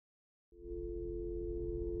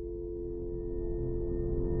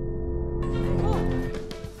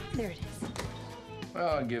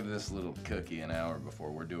I'll give this little cookie an hour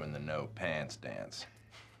before we're doing the no pants dance.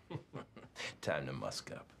 Time to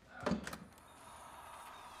musk up.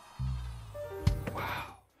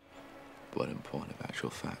 Wow. But in point of actual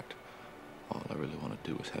fact, all I really want to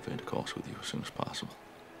do is have intercourse with you as soon as possible.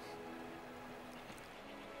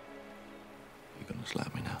 You're gonna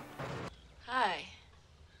slap me now? Hi.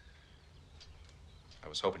 I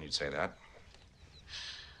was hoping you'd say that.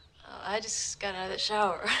 I just got out of the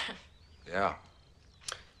shower. Yeah.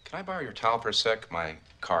 Can I borrow your towel for a sec? My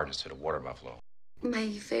car just hit a water buffalo.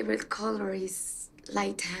 My favorite color is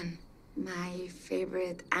light tan. My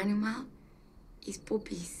favorite animal is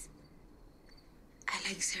puppies. I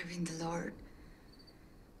like serving the Lord.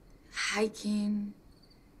 Hiking,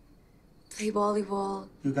 play volleyball.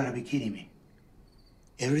 You gotta be kidding me.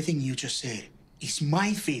 Everything you just said is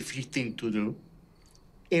my favorite thing to do.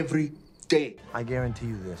 Every day. I guarantee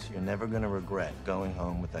you this, you're never gonna regret going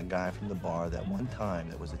home with that guy from the bar that one time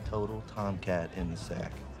that was a total tomcat in the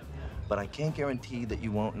sack. But I can't guarantee that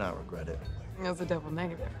you won't not regret it. That's a double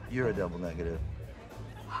negative. You're a double negative.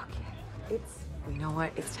 Okay. You know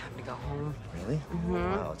what? It's time to go home. Really? Mm-hmm.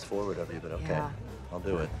 Wow, it's forward of you, but okay. Yeah. I'll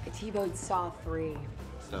do it. The T-Bone saw 3.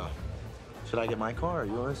 So, should I get my car or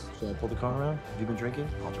yours? Should I pull the car around? Have you been drinking?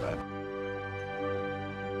 I'll drive.